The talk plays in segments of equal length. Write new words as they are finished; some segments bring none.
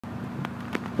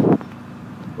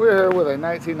We're here with a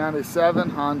 1997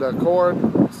 Honda Accord,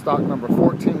 stock number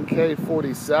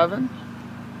 14K47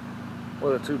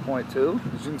 with a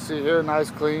 2.2. As you can see here,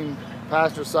 nice clean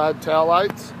passenger side tail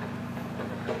lights,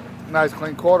 nice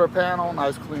clean quarter panel,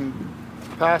 nice clean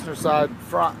passenger side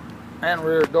front and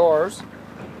rear doors.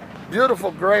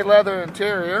 Beautiful gray leather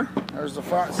interior. There's the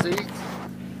front seats.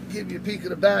 Give you a peek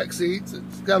of the back seats.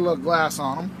 It's got a little glass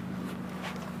on them.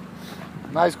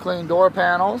 Nice clean door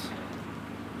panels.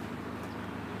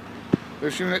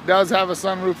 This unit does have a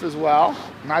sunroof as well.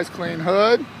 Nice clean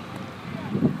hood.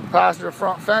 Passenger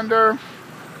front fender.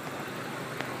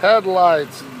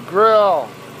 Headlights, grille,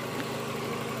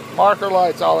 marker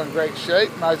lights all in great shape.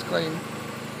 Nice clean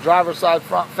driver's side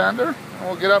front fender. And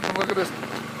we'll get up and look at this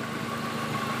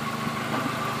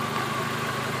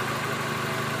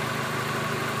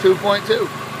 2.2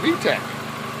 VTEC.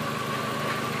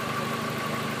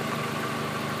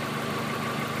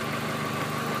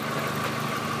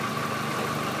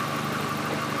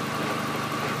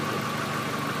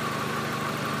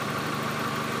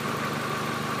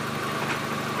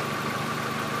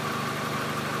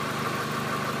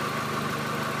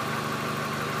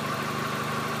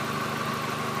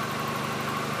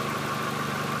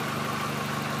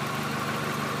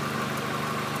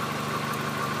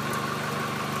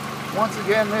 Once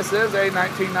again, this is a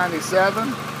 1997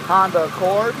 Honda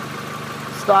Accord,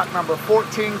 stock number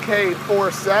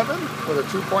 14K47 with a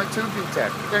 2.2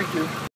 VTEC. Thank you.